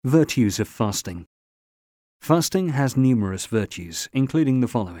Virtues of fasting. Fasting has numerous virtues, including the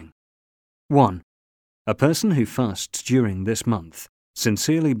following. 1. A person who fasts during this month,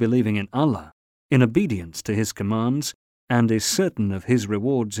 sincerely believing in Allah, in obedience to His commands, and is certain of His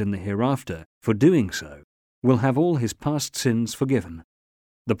rewards in the hereafter for doing so, will have all his past sins forgiven.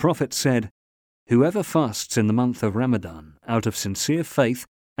 The Prophet said, "Whoever fasts in the month of Ramadan out of sincere faith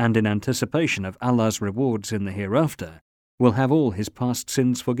and in anticipation of Allah's rewards in the hereafter, will have all his past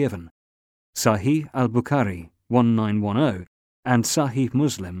sins forgiven." Sahih al-Bukhari 1910 and Sahih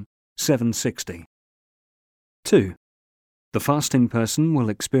Muslim 760. 2. The fasting person will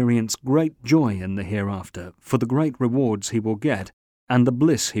experience great joy in the hereafter for the great rewards he will get and the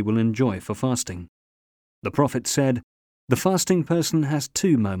bliss he will enjoy for fasting. The Prophet said, "The fasting person has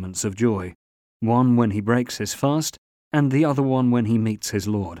two moments of joy, one when he breaks his fast and the other one when he meets his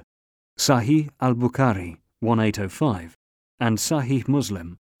Lord." Sahih al-Bukhari 1805 and Sahih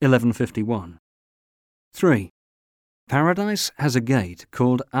Muslim 1151. 3. Paradise has a gate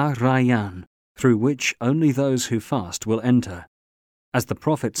called Ar-Rayyan, through which only those who fast will enter. As the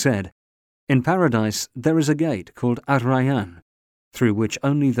Prophet said, "In paradise there is a gate called Ar-Rayyan, through which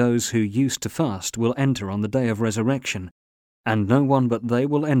only those who used to fast will enter on the day of resurrection, and no one but they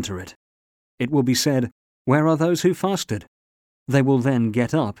will enter it. It will be said, 'Where are those who fasted?' They will then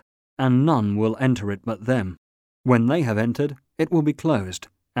get up, and none will enter it but them. When they have entered, it will be closed,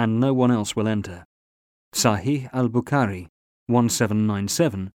 and no one else will enter." Sahih al-Bukhari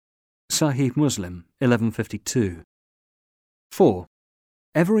 1797, Sahih Muslim 1152. 4.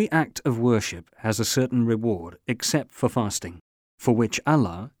 Every act of worship has a certain reward except for fasting, for which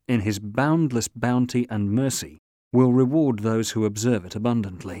Allah, in His boundless bounty and mercy, will reward those who observe it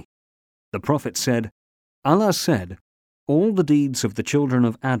abundantly. The Prophet said, "Allah said, 'All the deeds of the children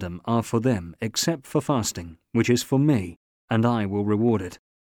of Adam are for them except for fasting, which is for me, and I will reward it.'"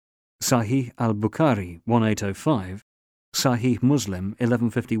 Sahih al-Bukhari 1805, Sahih Muslim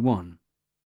 1151